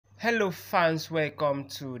Hello fans, welcome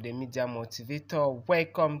to the Media Motivator.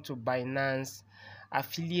 Welcome to Binance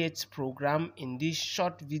affiliate program. In this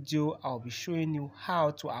short video, I'll be showing you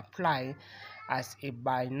how to apply as a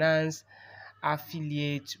Binance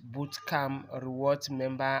affiliate bootcamp rewards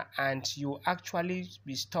member, and you actually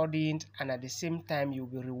be studying, and at the same time you'll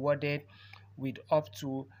be rewarded with up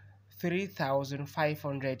to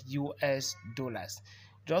 3,500 US dollars.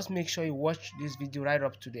 Just make sure you watch this video right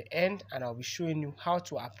up to the end, and I'll be showing you how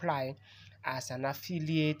to apply as an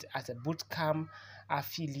affiliate, as a bootcamp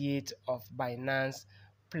affiliate of Binance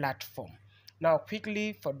platform. Now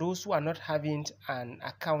quickly, for those who are not having an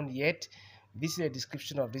account yet, visit the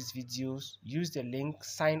description of this video, use the link,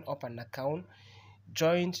 sign up an account,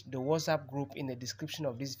 join the WhatsApp group in the description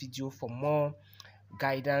of this video for more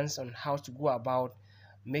guidance on how to go about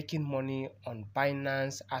making money on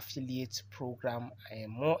Binance affiliate program, and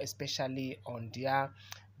more especially on their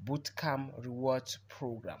bootcamp rewards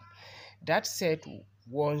program. That said,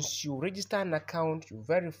 once you register an account, you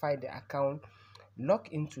verify the account, log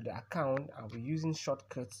into the account. I'll be using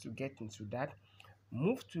shortcuts to get into that.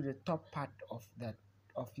 Move to the top part of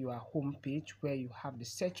your home page where you have the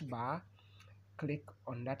search bar. Click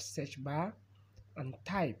on that search bar and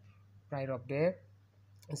type right up there.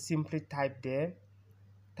 Simply type there,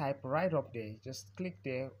 type right up there, just click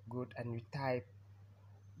there, good, and you type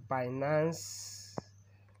Binance,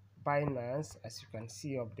 as you can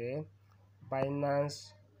see up there,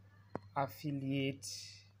 Binance affiliate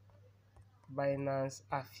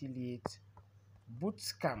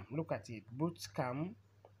bootcamp. Look at it, bootcamp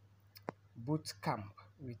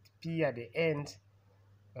with P at the end,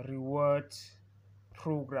 reward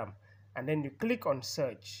program, and then you click on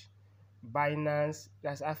search. Binance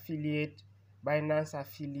affiliate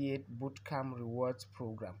bootcamp rewards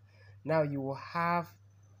program. Now you will have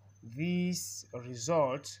these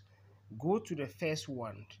results. Go to the first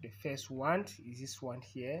one. The first one is this one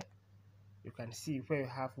here. You can see where you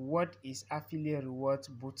have what is affiliate rewards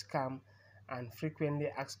bootcamp and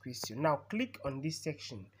frequently asked questions. Now click on this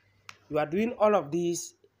section. You are doing all of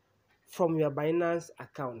these from your Binance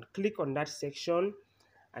account. Click on that section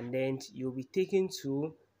and then you'll be taken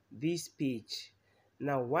to this page.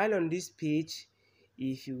 Now while on this page,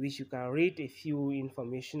 if you wish, you can read a few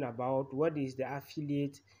information about what is the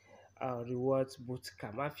affiliate rewards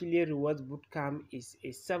bootcamp. Affiliate rewards bootcamp is a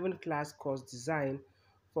 7-class course designed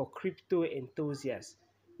for crypto enthusiasts.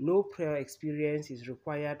 No prior experience is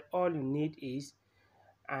required. All you need is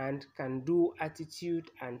and can do attitude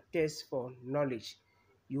and test for knowledge.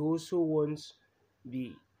 You also want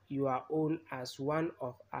be your own, as one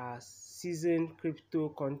of our seasoned crypto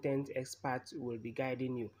content experts will be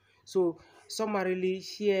guiding you. So summarily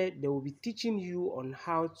here, they will be teaching you on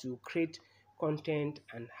how to create content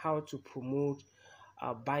and how to promote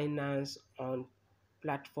Binance on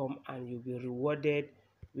platform, and you'll be rewarded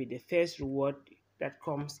with the first reward that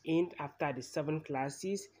comes in after the 7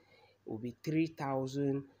 classes will be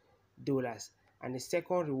 $3,000, and the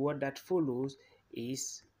second reward that follows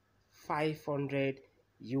is 500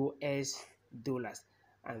 US dollars.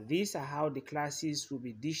 And these are how the classes will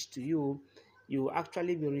be dished to you. You will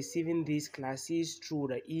actually be receiving these classes through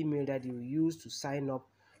the email that you use to sign up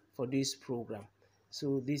for this program.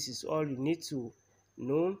 So this is all you need to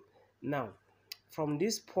know. Now from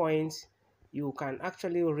this point, you can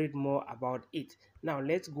actually read more about it. Now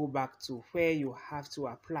let's go back to where you have to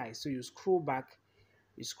apply. So you scroll back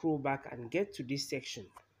and get to this section.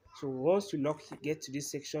 So once you get to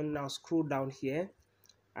this section, now scroll down here.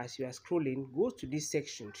 As you are scrolling, go to this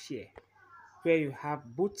section here where you have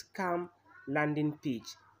bootcamp landing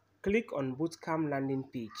page. Click on bootcamp landing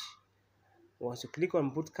page. Once you click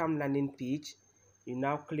on bootcamp landing page, you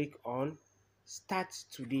now click on start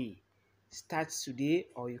today.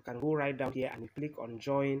 Or you can go right down here and you click on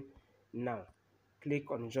join now.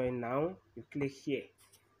 Click on join now. You click here.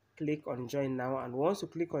 Click on join now, and once you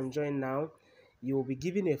click on join now, you will be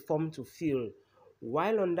given a form to fill.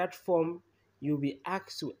 While on that form, you'll be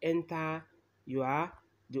asked to enter your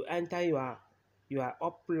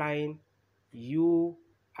upline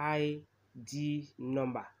UID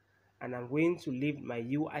number, and I'm going to leave my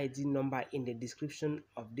UID number in the description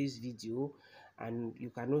of this video, and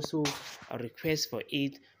you can also request for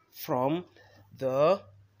it from the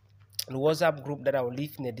WhatsApp group that I will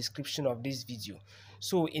leave in the description of this video.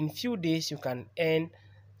 So in few days you can earn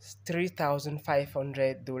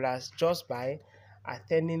 $3,500 just by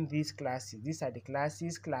attending these classes. These are the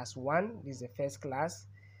classes. Class 1, this is the first class.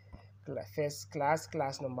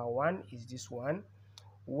 Class number 1 is this one.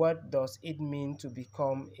 What does it mean to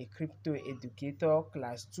become a crypto educator?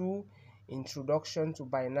 Class 2, Introduction to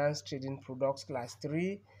Binance Trading Products. Class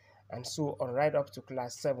 3, and so on right up to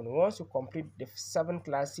class 7. Once you complete the 7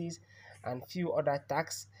 classes and few other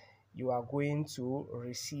tasks, you are going to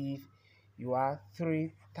receive your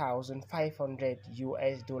 3,500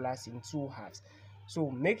 US dollars in 2 halves. So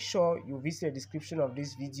make sure you visit the description of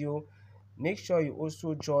this video. Make sure you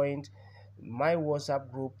also joined my WhatsApp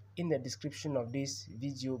group in the description of this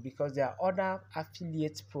video, because there are other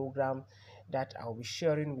affiliate programs that I'll be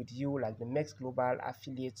sharing with you, like the Next Global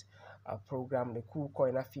affiliate program, the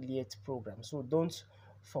Kucoin affiliate program. So don't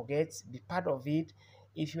forget, be part of it.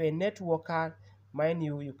 If you're a networker, mind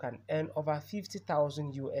you, you can earn over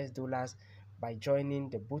 50,000 US dollars by joining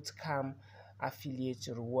the bootcamp affiliate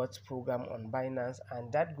rewards program on Binance,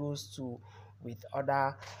 and that goes to with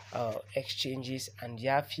other exchanges and the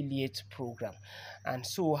affiliate program. And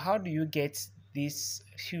so how do you get this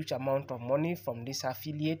huge amount of money from this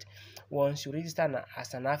affiliate? Once you register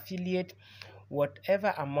as an affiliate,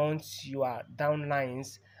 whatever amounts your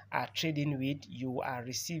downlines are trading with, you are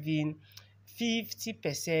receiving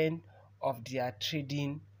 50% of their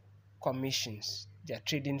trading commissions, their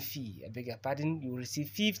trading fee. I beg your pardon, you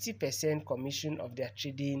receive 50% commission of their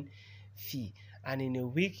trading fee. And in a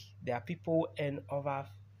week, there are people earn over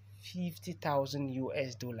 50,000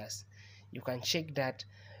 US dollars. You can check that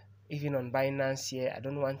even on Binance here. I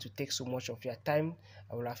don't want to take so much of your time.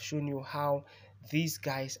 I will have shown you how these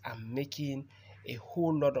guys are making a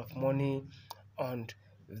whole lot of money on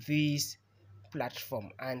this platform,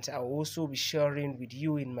 and I'll also be sharing with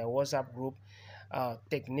you in my WhatsApp group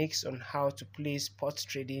techniques on how to play sports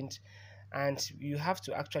trading. And you have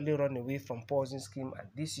to actually run away from Ponzi scheme, and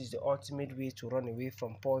this is the ultimate way to run away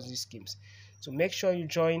from Ponzi schemes. So make sure you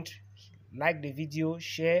joined, like the video,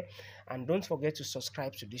 share, and don't forget to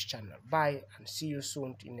subscribe to this channel. Bye, and see you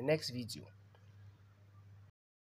soon in the next video.